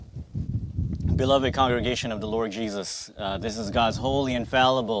Beloved congregation of the Lord Jesus, this is God's holy,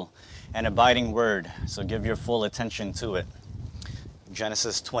 infallible, and abiding word, so give your full attention to it.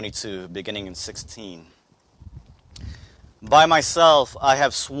 Genesis 22, beginning in 16. By myself I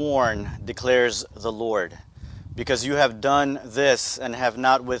have sworn, declares the Lord, because you have done this and have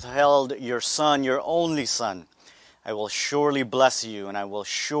not withheld your son, your only son. I will surely bless you, and I will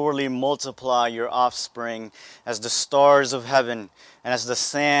surely multiply your offspring as the stars of heaven and as the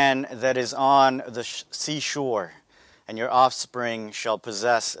sand that is on the seashore. And your offspring shall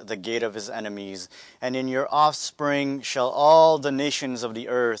possess the gate of his enemies, and in your offspring shall all the nations of the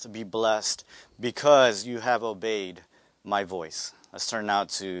earth be blessed, because you have obeyed my voice. Let's turn now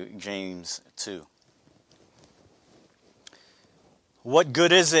to James 2. What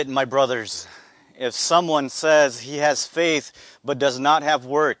good is it, my brothers, if someone says he has faith but does not have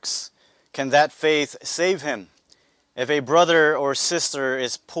works? Can that faith save him? If a brother or sister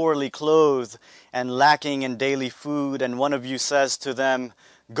is poorly clothed and lacking in daily food, and one of you says to them,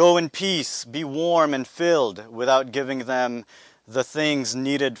 "Go in peace, be warm and filled," without giving them the things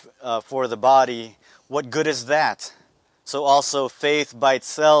needed for the body, what good is that? So also faith by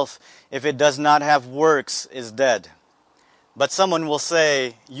itself, if it does not have works, is dead. But someone will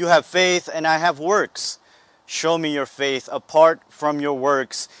say, "You have faith and I have works. Show me your faith apart from your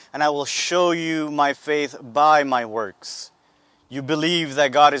works, and I will show you my faith by my works." You believe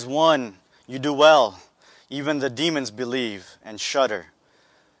that God is one. You do well. Even the demons believe and shudder.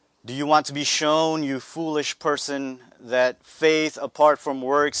 Do you want to be shown, you foolish person, that faith apart from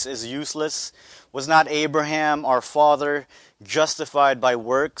works is useless? Was not Abraham, our father, justified by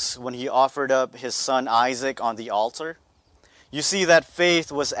works when he offered up his son Isaac on the altar? You see that faith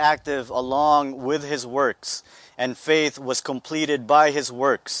was active along with his works, and faith was completed by his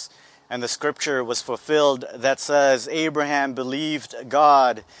works. And the scripture was fulfilled that says, Abraham believed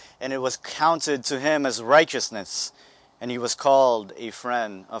God, and it was counted to him as righteousness, and he was called a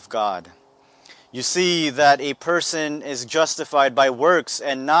friend of God. You see that a person is justified by works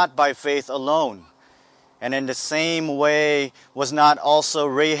and not by faith alone. And in the same way, was not also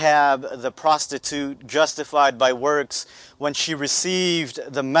Rahab the prostitute justified by works when she received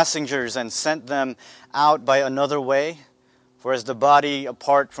the messengers and sent them out by another way? For as the body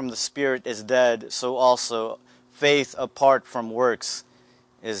apart from the spirit is dead, so also faith apart from works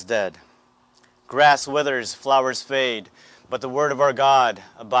is dead. Grass withers, flowers fade, but the word of our God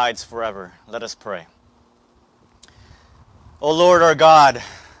abides forever. Let us pray. O Lord our God,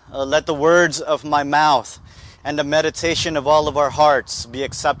 let the words of my mouth and the meditation of all of our hearts be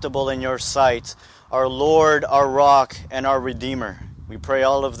acceptable in your sight, our Lord, our rock, and our Redeemer. We pray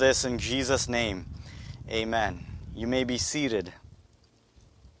all of this in Jesus' name. Amen. You may be seated.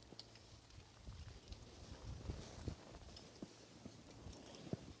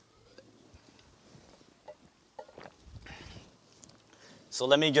 So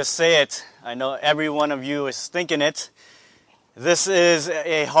let me just say it. I know every one of you is thinking it. This is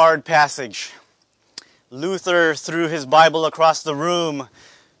a hard passage. Luther threw his Bible across the room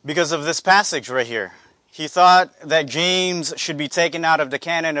because of this passage right here. He thought that James should be taken out of the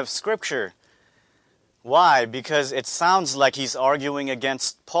canon of Scripture. Why? Because it sounds like he's arguing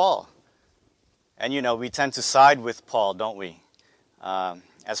against Paul. And we tend to side with Paul, don't we?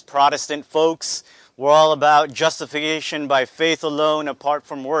 As Protestant folks, we're all about justification by faith alone apart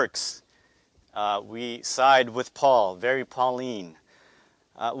from works. We side with Paul, very Pauline.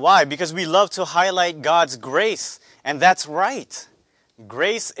 Why? Because we love to highlight God's grace, and that's right.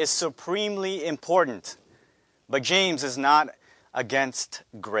 Grace is supremely important, but James is not against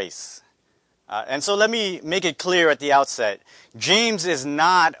grace. And so let me make it clear at the outset. James is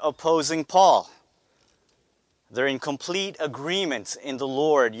not opposing Paul. They're in complete agreement in the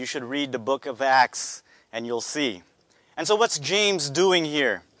Lord. You should read the book of Acts, and you'll see. And so what's James doing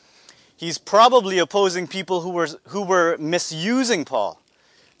here? He's probably opposing people who were misusing Paul.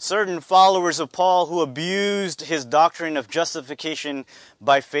 Certain followers of Paul who abused his doctrine of justification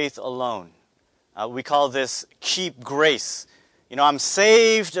by faith alone. We call this cheap grace. I'm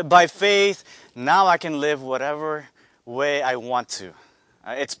saved by faith. Now I can live whatever way I want to.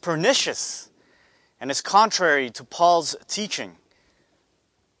 It's pernicious, and it's contrary to Paul's teaching.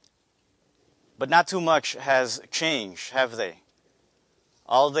 But not too much has changed, have they?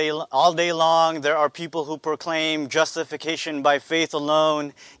 All day long, there are people who proclaim justification by faith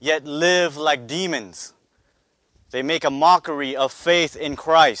alone, yet live like demons. They make a mockery of faith in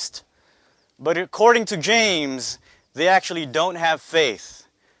Christ. But according to James, they actually don't have faith,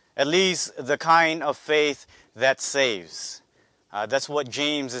 at least the kind of faith that saves. That's what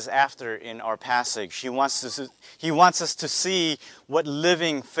James is after in our passage. He wants us to see what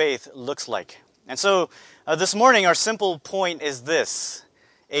living faith looks like. And so this morning our simple point is this: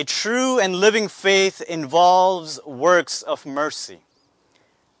 a true and living faith involves works of mercy.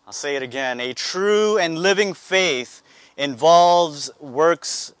 I'll say it again: a true and living faith involves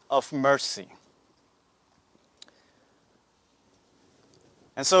works of mercy.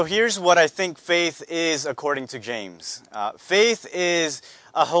 And so here's what I think faith is according to James. Faith is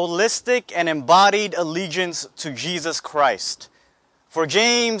a holistic and embodied allegiance to Jesus Christ. For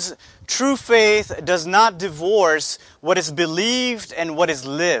James, true faith does not divorce what is believed and what is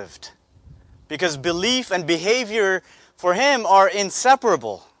lived, because belief and behavior for him are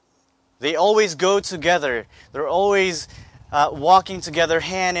inseparable. They always go together. They're always walking together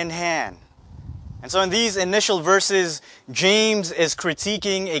hand in hand. And so in these initial verses, James is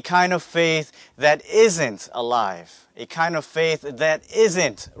critiquing a kind of faith that isn't alive, a kind of faith that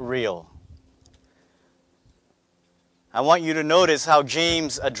isn't real. I want you to notice how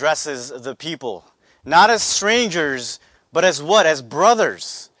James addresses the people, not as strangers, but as what? As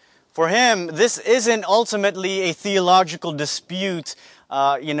brothers. For him, this isn't ultimately a theological dispute,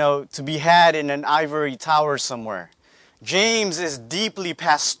 to be had in an ivory tower somewhere. James is deeply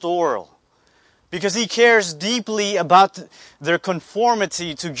pastoral, because he cares deeply about their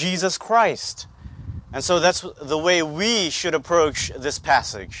conformity to Jesus Christ. And so that's the way we should approach this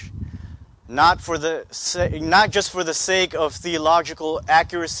passage. Not just for the sake of theological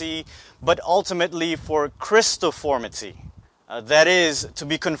accuracy, but ultimately for Christoformity. That is, to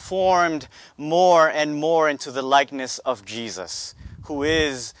be conformed more and more into the likeness of Jesus, who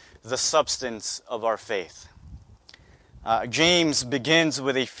is the substance of our faith. James begins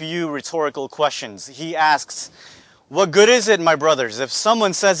with a few rhetorical questions. He asks, "What good is it, my brothers, if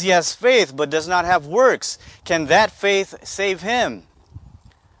someone says he has faith but does not have works? Can that faith save him?"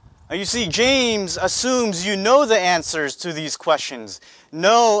 Now you see, James assumes you know the answers to these questions.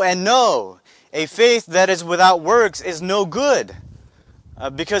 No and no. A faith that is without works is no good,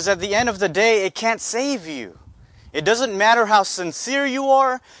 because at the end of the day, it can't save you. It doesn't matter how sincere you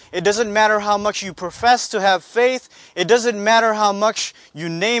are. It doesn't matter how much you profess to have faith. It doesn't matter how much you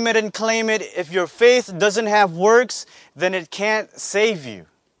name it and claim it. If your faith doesn't have works, then it can't save you.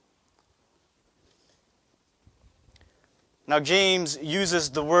 Now, James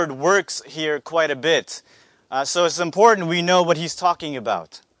uses the word works here quite a bit. So it's important we know what he's talking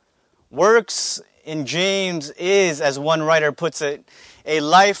about. Works in James is, as one writer puts it, a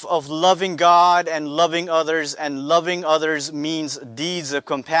life of loving God and loving others, and loving others means deeds of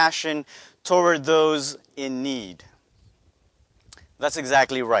compassion toward those in need. That's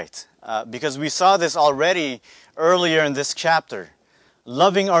exactly right, because we saw this already earlier in this chapter.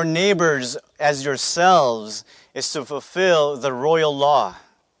 Loving our neighbors as yourselves is to fulfill the royal law.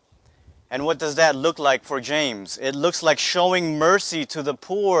 And what does that look like for James? It looks like showing mercy to the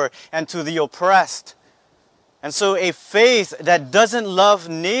poor and to the oppressed. And so a faith that doesn't love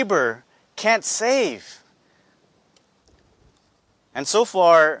neighbor can't save. And so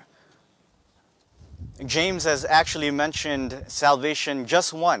far, James has actually mentioned salvation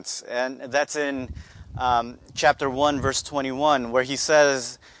just once, and that's in chapter 1, verse 21, where he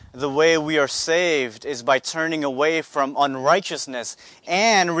says, the way we are saved is by turning away from unrighteousness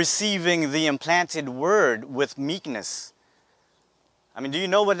and receiving the implanted word with meekness. I mean, do you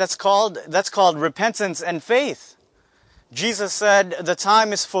know what that's called? That's called repentance and faith. Jesus said, the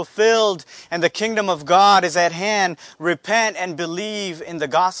time is fulfilled and the kingdom of God is at hand. Repent and believe in the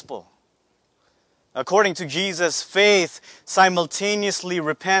gospel. According to Jesus, faith simultaneously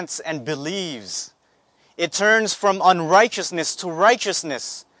repents and believes. It turns from unrighteousness to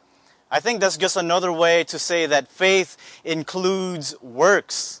righteousness. I think that's just another way to say that faith includes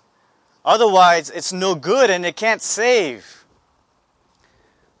works. Otherwise, it's no good and it can't save.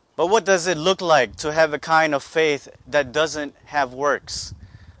 But what does it look like to have a kind of faith that doesn't have works?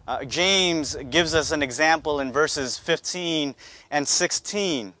 James gives us an example in verses 15 and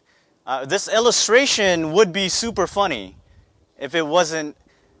 16. This illustration would be super funny if it wasn't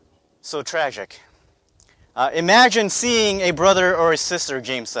so tragic. Imagine seeing a brother or a sister,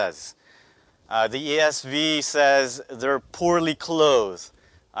 James says. The ESV says they're poorly clothed.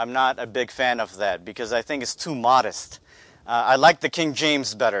 I'm not a big fan of that because I think it's too modest. I like the King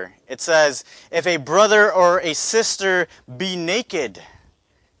James better. It says, if a brother or a sister be naked,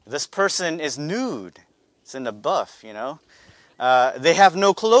 this person is nude. It's in the buff, you know. They have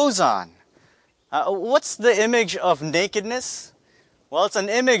no clothes on. What's the image of nakedness? Well, it's an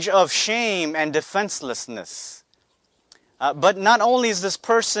image of shame and defenselessness. But not only is this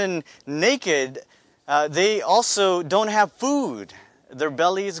person naked, they also don't have food. Their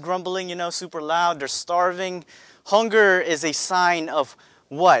belly is grumbling, super loud. They're starving. Hunger is a sign of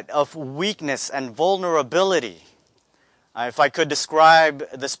what? Of weakness and vulnerability. If I could describe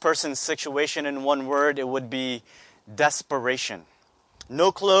this person's situation in one word, it would be desperation.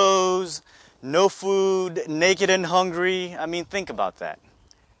 No clothes, no food, naked and hungry. I mean, think about that.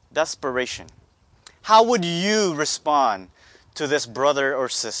 Desperation. How would you respond to this brother or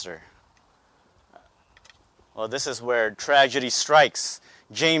sister? Well, this is where tragedy strikes.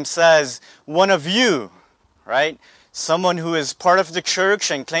 James says, one of you, right? Someone who is part of the church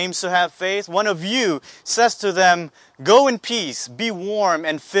and claims to have faith, one of you says to them, go in peace, be warm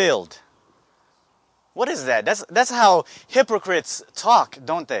and filled. What is that? That's how hypocrites talk,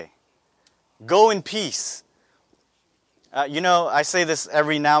 don't they? Go in peace. I say this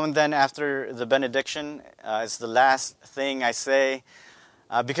every now and then after the benediction. It's the last thing I say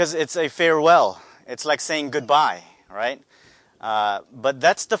because it's a farewell. It's like saying goodbye, right? But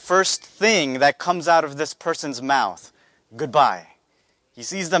that's the first thing that comes out of this person's mouth. Goodbye. He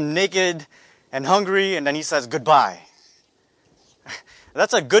sees them naked and hungry, and then he says goodbye.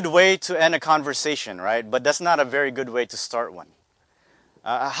 That's a good way to end a conversation, right? But that's not a very good way to start one.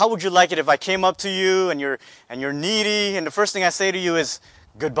 How would you like it if I came up to you and you're needy, and the first thing I say to you is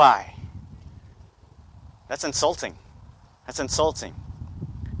goodbye? That's insulting. That's insulting.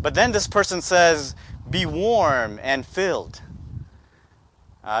 But then this person says, be warm and filled.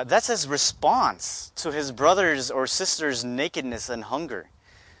 That's his response to his brother's or sister's nakedness and hunger.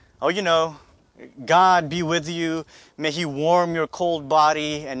 Oh, God be with you. May He warm your cold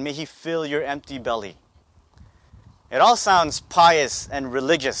body and may He fill your empty belly. It all sounds pious and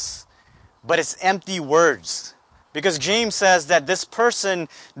religious, but it's empty words. Because James says that this person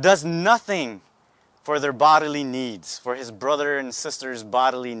does nothing for their bodily needs, for his brother and sister's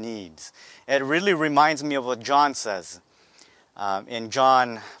bodily needs. It really reminds me of what John says. In 1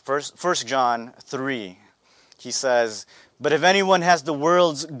 John 3, he says, but if anyone has the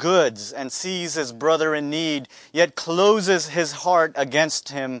world's goods and sees his brother in need, yet closes his heart against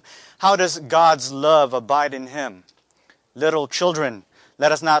him, how does God's love abide in him? Little children,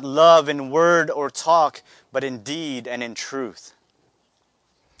 let us not love in word or talk, but in deed and in truth.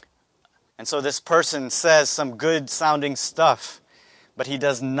 And so this person says some good sounding stuff, but he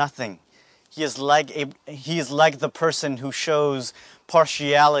does nothing. He is like the person who shows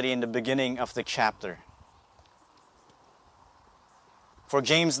partiality in the beginning of the chapter. For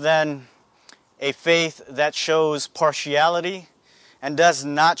James then, a faith that shows partiality and does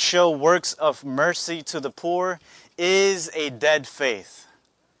not show works of mercy to the poor is a dead faith.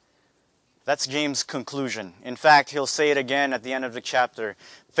 That's James' conclusion. In fact, he'll say it again at the end of the chapter.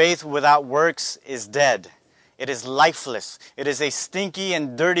 Faith without works is dead. It is lifeless. It is a stinky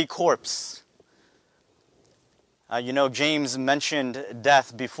and dirty corpse. James mentioned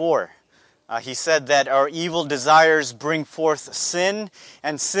death before. He said that our evil desires bring forth sin,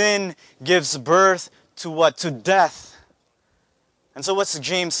 and sin gives birth to what? To death. And so what's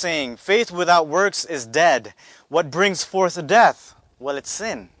James saying? Faith without works is dead. What brings forth death? Well, it's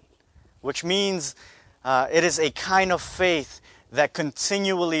sin, which means it is a kind of faith that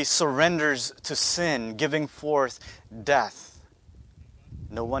continually surrenders to sin, giving forth death.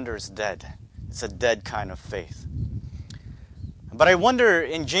 No wonder it's dead. It's a dead kind of faith. But I wonder,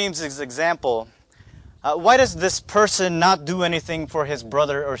 in James's example, why does this person not do anything for his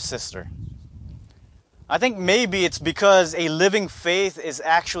brother or sister? I think maybe it's because a living faith is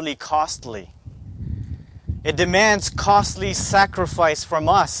actually costly. It demands costly sacrifice from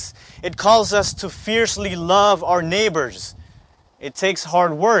us. It calls us to fiercely love our neighbors. It takes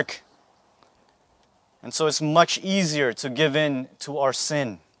hard work. And so it's much easier to give in to our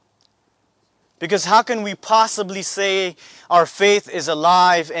sin. Because how can we possibly say our faith is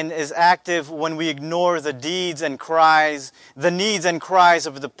alive and is active when we ignore the needs and cries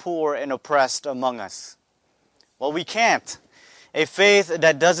of the poor and oppressed among us? Well, we can't. A faith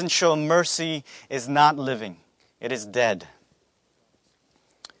that doesn't show mercy is not living. It is dead.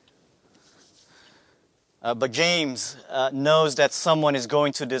 But James knows that someone is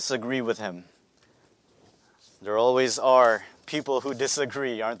going to disagree with him. There always are people who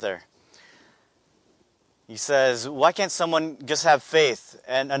disagree, aren't there? He says, why can't someone just have faith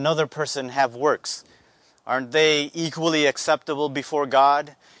and another person have works? Aren't they equally acceptable before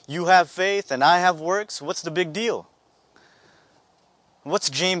God? You have faith and I have works. What's the big deal? What's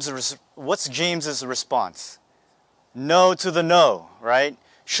James's response? No to the no, right?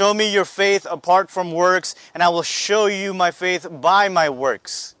 Show me your faith apart from works, and I will show you my faith by my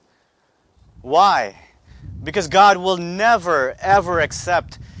works. Why? Because God will never, ever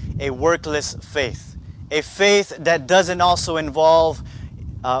accept a workless faith. A faith that doesn't also involve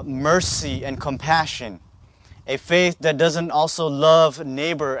mercy and compassion. A faith that doesn't also love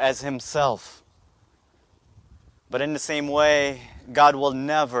neighbor as himself. But in the same way, God will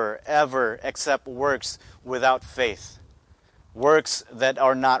never, ever accept works without faith. Works that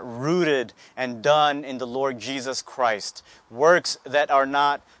are not rooted and done in the Lord Jesus Christ. Works that are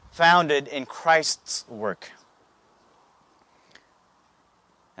not founded in Christ's work.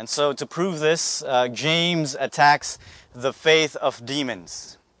 And so to prove this, James attacks the faith of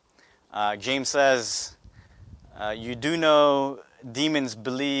demons. James says, you do know demons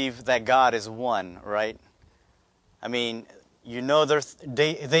believe that God is one, right? I mean, you know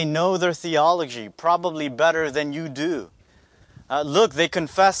they know their theology probably better than you do. Look, they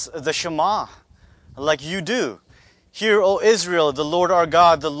confess the Shema like you do. Hear, O Israel, the Lord our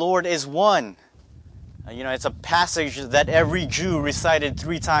God, the Lord is one. It's a passage that every Jew recited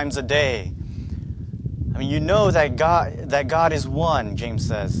 3 times a day. I mean, you know that God is one, James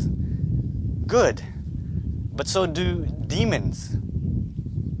says. Good. But so do demons.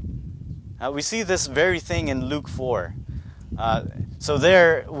 We see this very thing in Luke 4. So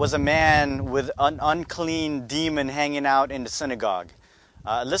there was a man with an unclean demon hanging out in the synagogue.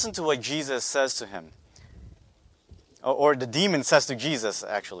 Listen to what Jesus says to him. Or the demon says to Jesus,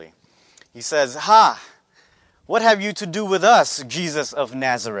 actually. He says, "Ha! What have you to do with us, Jesus of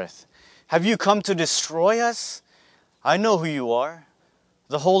Nazareth? Have you come to destroy us? I know who you are,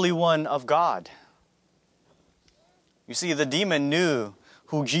 the Holy One of God." You see, the demon knew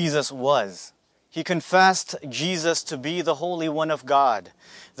who Jesus was. He confessed Jesus to be the Holy One of God,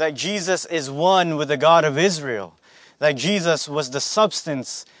 that Jesus is one with the God of Israel, that Jesus was the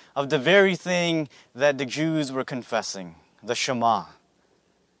substance of the very thing that the Jews were confessing, the Shema.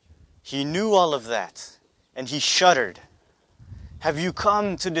 He knew all of that, and he shuddered. Have you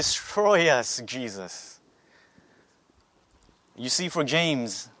come to destroy us, Jesus? You see, for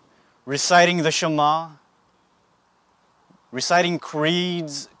James, reciting the Shema, reciting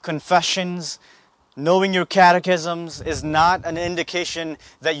creeds, confessions, knowing your catechisms is not an indication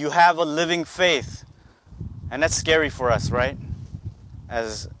that you have a living faith. And that's scary for us, right?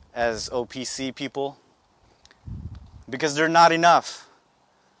 As OPC people. Because they're not enough.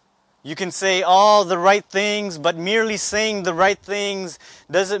 You can say all the right things, but merely saying the right things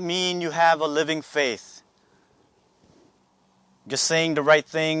doesn't mean you have a living faith. Just saying the right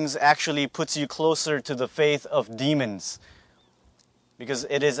things actually puts you closer to the faith of demons. Because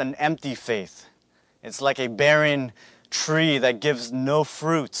it is an empty faith. It's like a barren tree that gives no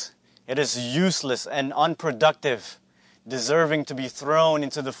fruit. It is useless and unproductive, deserving to be thrown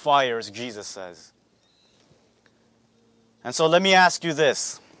into the fire, as Jesus says. And so let me ask you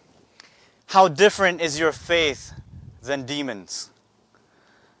this. How different is your faith than demons?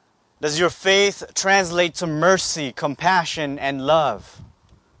 Does your faith translate to mercy, compassion, and love?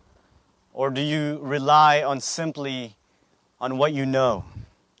 Or do you rely on simply on what you know?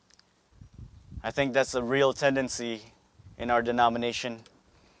 I think that's a real tendency in our denomination.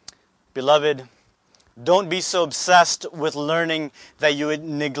 Beloved, don't be so obsessed with learning that you would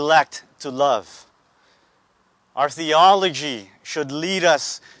neglect to love. Our theology should lead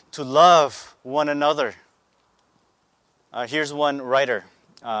us to love one another. Here's one writer,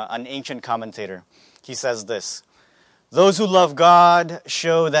 an ancient commentator. He says this: "Those who love God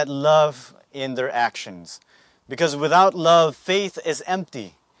show that love in their actions. Because without love, faith is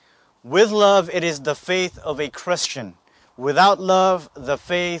empty. With love, it is the faith of a Christian. Without love, the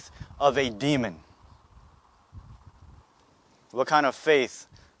faith of a demon." What kind of faith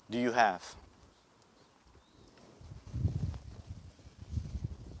do you have?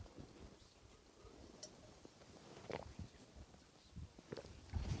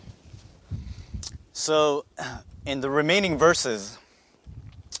 So, in the remaining verses,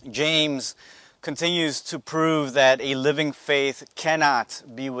 James continues to prove that a living faith cannot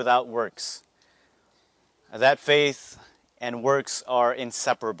be without works. That faith and works are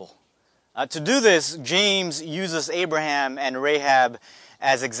inseparable. To do this, James uses Abraham and Rahab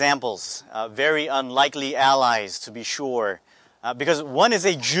as examples, very unlikely allies to be sure, because one is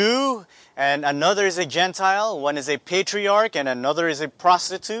a Jew and another is a Gentile, one is a patriarch and another is a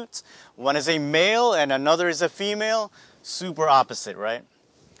prostitute, one is a male and another is a female. Super opposite, right?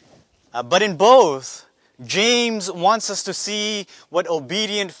 But in both, James wants us to see what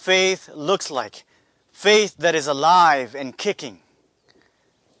obedient faith looks like. Faith that is alive and kicking.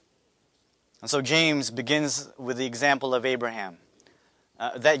 And so James begins with the example of Abraham.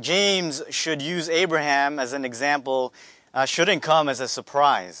 That James should use Abraham as an example shouldn't come as a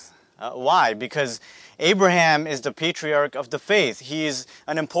surprise. Why? Because Abraham is the patriarch of the faith. He is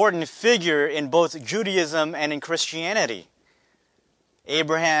an important figure in both Judaism and in Christianity.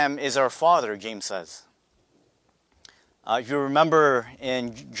 Abraham is our father, James says. If you remember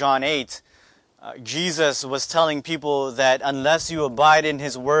in John 8, Jesus was telling people that unless you abide in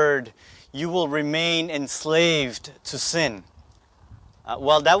His Word, you will remain enslaved to sin.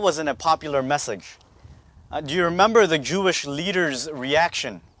 Well, that wasn't a popular message. Do you remember the Jewish leaders'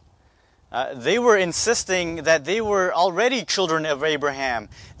 reaction? They were insisting that they were already children of Abraham.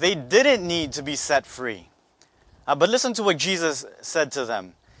 They didn't need to be set free. But listen to what Jesus said to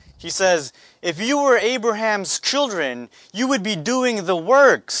them. He says, if you were Abraham's children, you would be doing the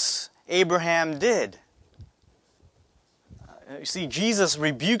works Abraham did. You see, Jesus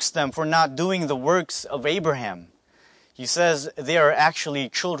rebukes them for not doing the works of Abraham. He says they are actually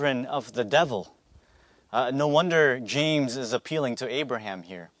children of the devil. No wonder James is appealing to Abraham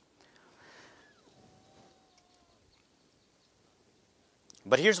here.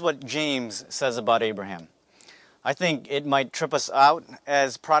 But here's what James says about Abraham. I think it might trip us out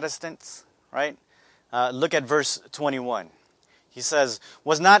as Protestants, right? Look at verse 21. He says,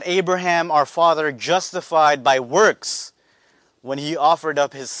 was not Abraham our father justified by works when he offered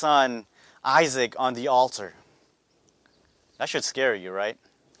up his son Isaac on the altar? That should scare you, right?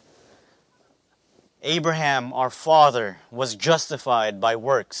 Abraham, our father, was justified by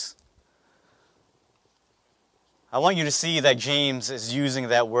works. I want you to see that James is using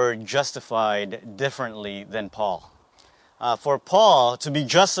that word justified differently than Paul. For Paul, to be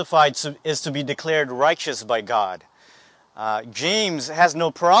justified is to be declared righteous by God. James has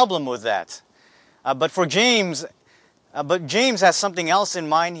no problem with that. But James has something else in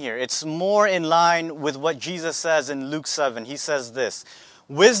mind here. It's more in line with what Jesus says in Luke 7. He says this,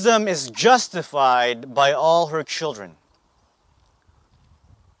 wisdom is justified by all her children.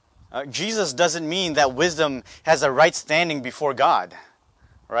 Jesus doesn't mean that wisdom has a right standing before God,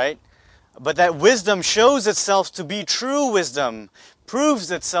 right? But that wisdom shows itself to be true wisdom,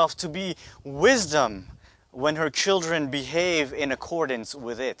 proves itself to be wisdom when her children behave in accordance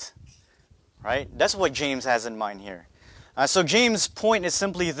with it, right? That's what James has in mind here. So James' point is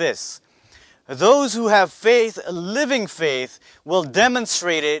simply this. Those who have faith, living faith, will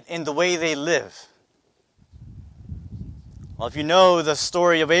demonstrate it in the way they live. Well, if you know the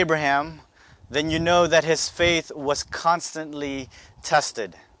story of Abraham, then you know that his faith was constantly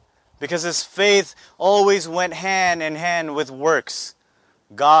tested, because his faith always went hand in hand with works.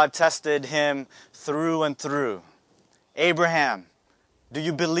 God tested him through and through. Abraham, do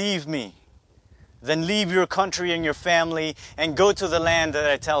you believe me? Then leave your country and your family and go to the land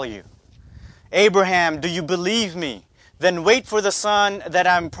that I tell you. Abraham, do you believe me? Then wait for the son that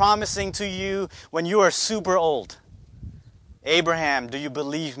I'm promising to you when you are super old. Abraham, do you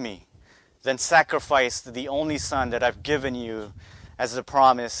believe me? Then sacrifice the only son that I've given you as a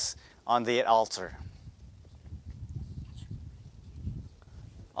promise on the altar.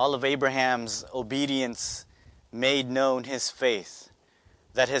 All of Abraham's obedience made known his faith,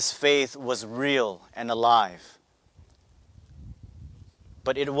 that his faith was real and alive.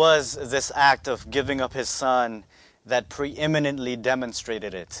 But it was this act of giving up his son that preeminently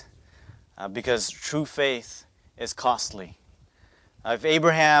demonstrated it, because true faith is costly. If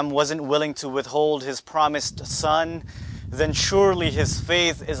Abraham wasn't willing to withhold his promised son, then surely his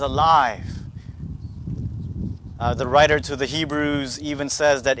faith is alive. The writer to the Hebrews even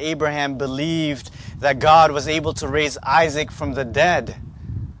says that Abraham believed that God was able to raise Isaac from the dead.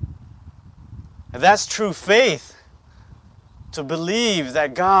 That's true faith, to believe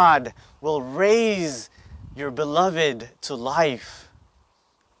that God will raise your beloved to life.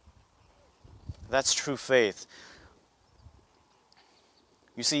 That's true faith.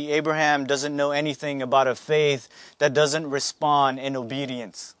 You see, Abraham doesn't know anything about a faith that doesn't respond in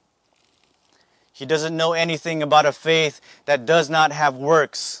obedience. He doesn't know anything about a faith that does not have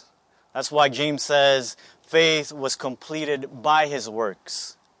works. That's why James says faith was completed by his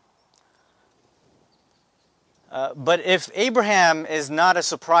works. But if Abraham is not a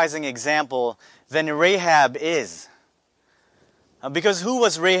surprising example, then Rahab is. Because who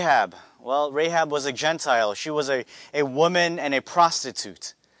was Rahab? Well, Rahab was a Gentile. She was a woman and a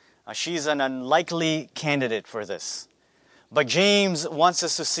prostitute. She's an unlikely candidate for this. But James wants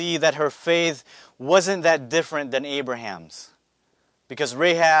us to see that her faith wasn't that different than Abraham's. Because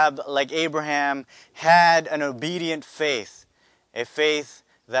Rahab, like Abraham, had an obedient faith, a faith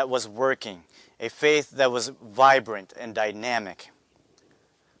that was working, a faith that was vibrant and dynamic.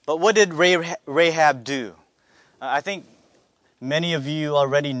 But what did Rahab do? I think many of you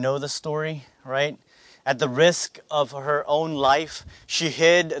already know the story, right? At the risk of her own life, she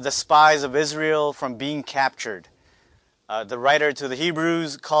hid the spies of Israel from being captured. The writer to the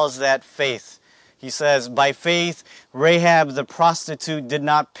Hebrews calls that faith. He says, by faith, Rahab the prostitute did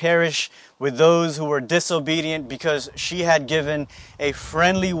not perish with those who were disobedient because she had given a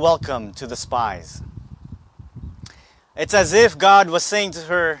friendly welcome to the spies. It's as if God was saying to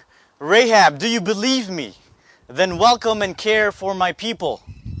her, Rahab, do you believe me? Then welcome and care for my people.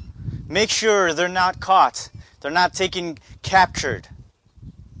 Make sure they're not caught. They're not taken captured.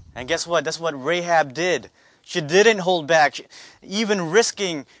 And guess what? That's what Rahab did. She didn't hold back, even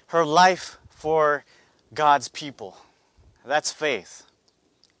risking her life for God's people. That's faith.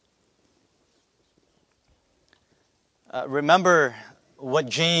 Remember what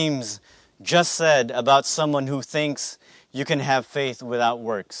James just said about someone who thinks you can have faith without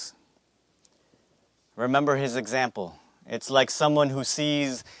works. Remember his example. It's like someone who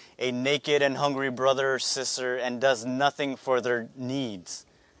sees a naked and hungry brother or sister and does nothing for their needs.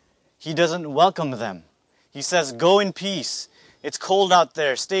 He doesn't welcome them. He says, go in peace. It's cold out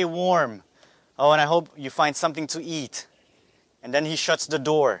there. Stay warm. Oh, and I hope you find something to eat. And then he shuts the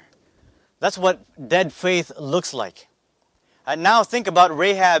door. That's what dead faith looks like. And now think about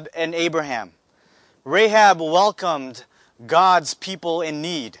Rahab and Abraham. Rahab welcomed God's people in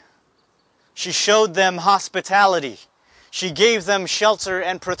need. She showed them hospitality. She gave them shelter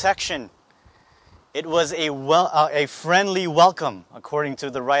and protection. It was a friendly welcome, according to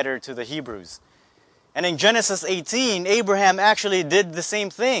the writer to the Hebrews. And in Genesis 18, Abraham actually did the same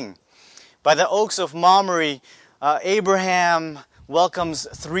thing. By the oaks of Mamre, Abraham welcomes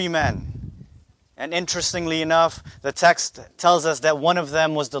 3 men. And interestingly enough, the text tells us that one of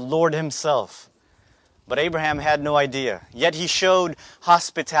them was the Lord himself. But Abraham had no idea. Yet he showed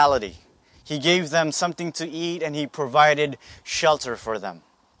hospitality. He gave them something to eat and he provided shelter for them.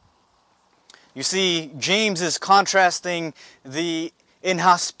 You see, James is contrasting the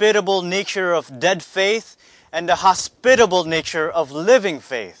inhospitable nature of dead faith and the hospitable nature of living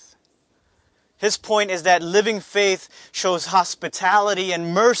faith. His point is that living faith shows hospitality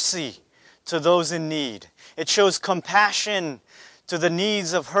and mercy to those in need. It shows compassion to the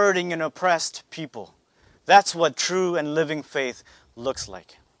needs of hurting and oppressed people. That's what true and living faith looks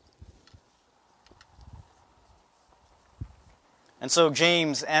like. And so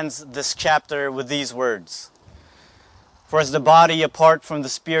James ends this chapter with these words. For as the body apart from the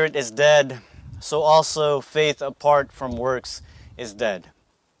spirit is dead, so also faith apart from works is dead.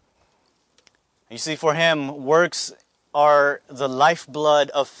 You see, for him, works are the lifeblood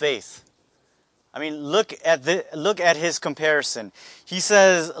of faith. I mean, look at his comparison. He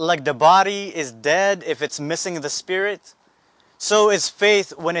says, like the body is dead if it's missing the spirit, so is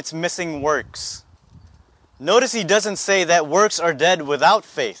faith when it's missing works. Notice he doesn't say that works are dead without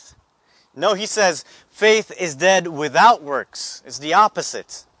faith. No, he says faith is dead without works. It's the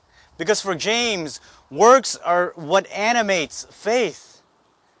opposite. Because for James, works are what animates faith.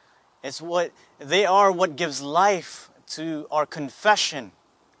 They are what gives life to our confession.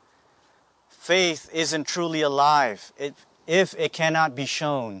 Faith isn't truly alive if it cannot be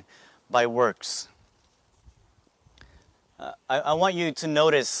shown by works. I want you to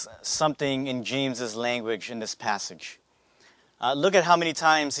notice something in James's language in this passage. Look at how many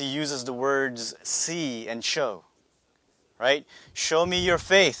times he uses the words see and show. Right? Show me your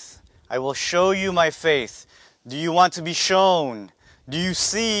faith. I will show you my faith. Do you want to be shown? Do you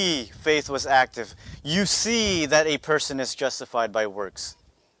see faith was active? You see that a person is justified by works.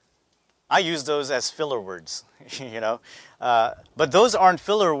 I use those as filler words, but those aren't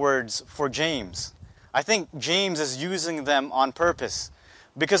filler words for James. I think James is using them on purpose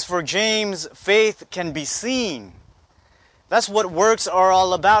because for James, faith can be seen. That's what works are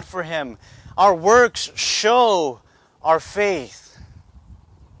all about for him. Our works show our faith.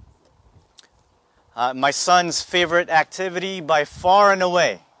 My son's favorite activity by far and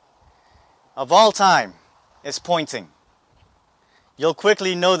away of all time is pointing. You'll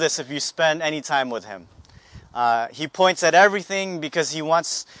quickly know this if you spend any time with him. He points at everything because he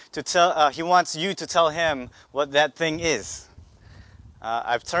wants you to tell him what that thing is.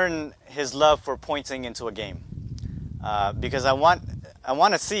 I've turned his love for pointing into a game because I want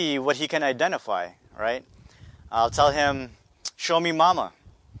to see what he can identify. Right? I'll tell him, "Show me Mama."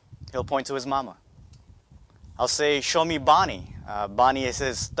 He'll point to his mama. I'll say, "Show me Bonnie." Bonnie is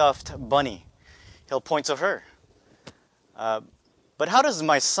his stuffed bunny. He'll point to her. But how does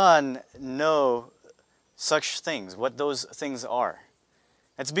my son know such things, what those things are?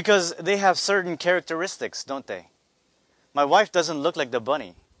 It's because they have certain characteristics, don't they? My wife doesn't look like the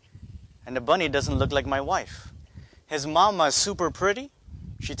bunny, and the bunny doesn't look like my wife. His mama is super pretty.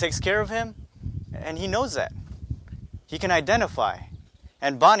 She takes care of him, and he knows that. He can identify.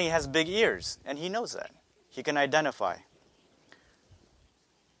 And Bonnie has big ears, and he knows that. He can identify.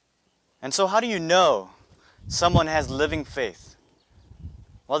 And so how do you know someone has living faith?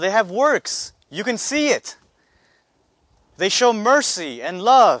 Well, they have works. You can see it. They show mercy and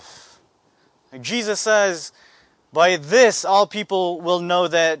love. Jesus says, by this all people will know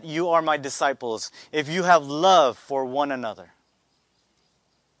that you are my disciples, if you have love for one another.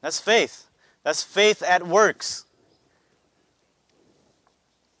 That's faith. That's faith at works.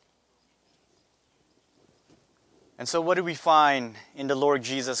 And so what do we find in the Lord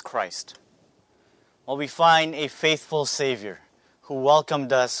Jesus Christ? Well, we find a faithful Savior who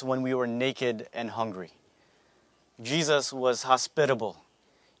welcomed us when we were naked and hungry. Jesus was hospitable.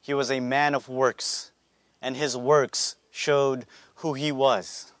 He was a man of works, and his works showed who he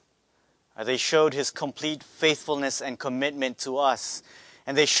was. They showed his complete faithfulness and commitment to us,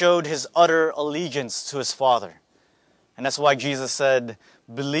 and they showed his utter allegiance to his Father. And that's why Jesus said,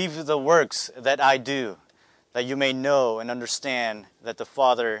 believe the works that I do, that you may know and understand that the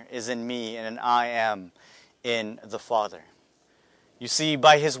Father is in me and I am in the Father. You see,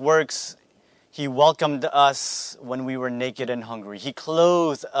 by his works, he welcomed us when we were naked and hungry. He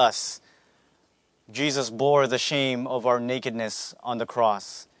clothed us. Jesus bore the shame of our nakedness on the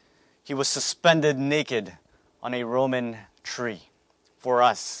cross. He was suspended naked on a Roman tree for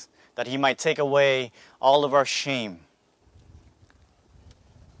us, that he might take away all of our shame.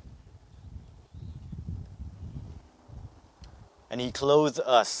 And he clothed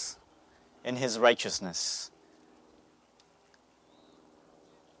us in his righteousness.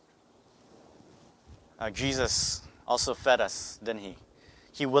 Jesus also fed us, didn't he?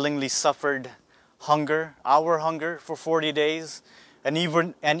 He willingly suffered hunger, our hunger, for 40 days, and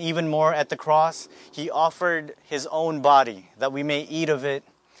even more at the cross. He offered his own body that we may eat of it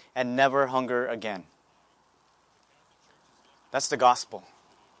and never hunger again. That's the gospel.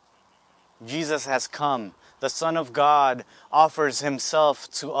 Jesus has come. The Son of God offers himself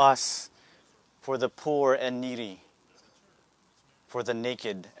to us for the poor and needy, for the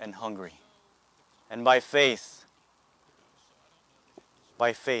naked and hungry. And by faith,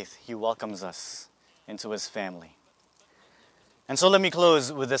 he welcomes us into his family. And so let me close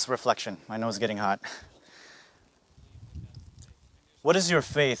with this reflection. I know it's getting hot. What does your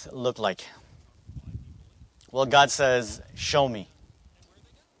faith look like? Well, God says, show me.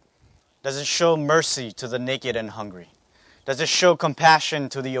 Does it show mercy to the naked and hungry? Does it show compassion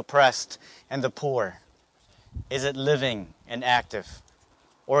to the oppressed and the poor? Is it living and active?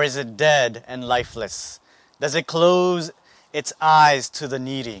 Or is it dead and lifeless? Does it close its eyes to the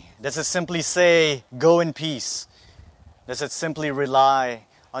needy? Does it simply say, go in peace? Does it simply rely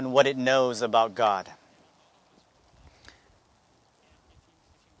on what it knows about God?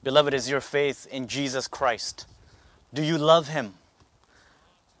 Beloved, is your faith in Jesus Christ? Do you love him?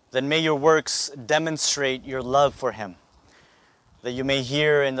 Then may your works demonstrate your love for him, that you may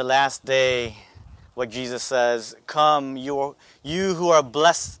hear in the last day what Jesus says, come, you who are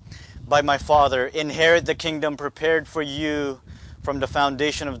blessed by my Father, inherit the kingdom prepared for you from the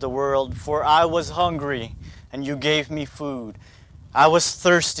foundation of the world. For I was hungry, and you gave me food. I was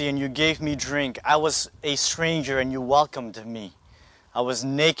thirsty, and you gave me drink. I was a stranger, and you welcomed me. I was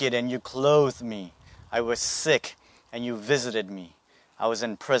naked, and you clothed me. I was sick, and you visited me. I was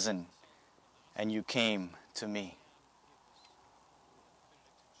in prison, and you came to me.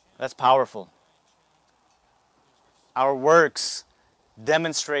 That's powerful. Our works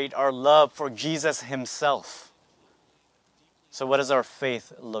demonstrate our love for Jesus himself. So what does our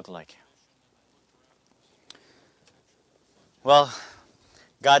faith look like? Well,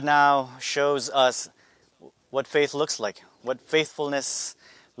 God now shows us what faith looks like, what faithfulness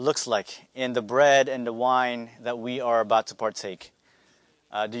looks like in the bread and the wine that we are about to partake.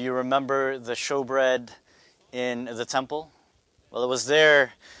 Do you remember the showbread in the temple? Well, it was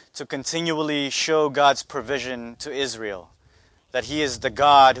there to continually show God's provision to Israel, that he is the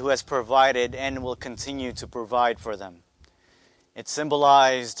God who has provided and will continue to provide for them. It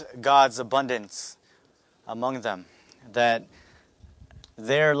symbolized God's abundance among them, that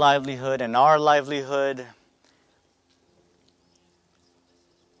their livelihood and our livelihood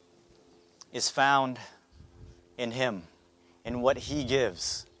is found in him, in what he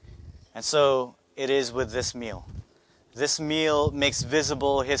gives. And so it is with this meal. This meal makes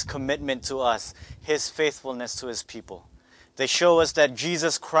visible his commitment to us, his faithfulness to his people. They show us that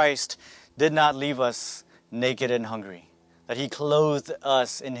Jesus Christ did not leave us naked and hungry, that he clothed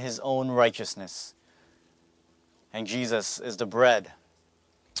us in his own righteousness. And Jesus is the bread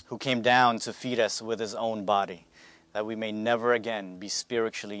who came down to feed us with his own body, that we may never again be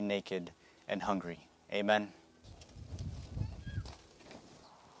spiritually naked and hungry. Amen.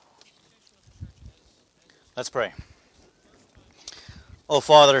 Let's pray. O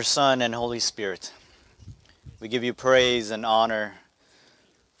Father, Son, and Holy Spirit, we give you praise and honor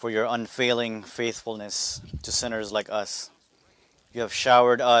for your unfailing faithfulness to sinners like us. You have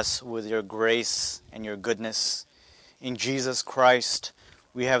showered us with your grace and your goodness. In Jesus Christ,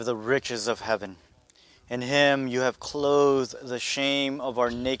 we have the riches of heaven. In him you have clothed the shame of our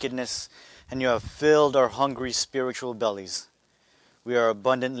nakedness, and you have filled our hungry spiritual bellies. We are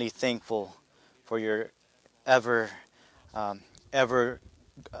abundantly thankful for your ever, ever,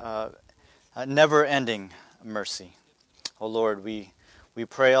 never-ending mercy. Oh Lord, we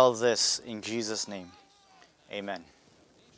pray all this in Jesus' name. Amen.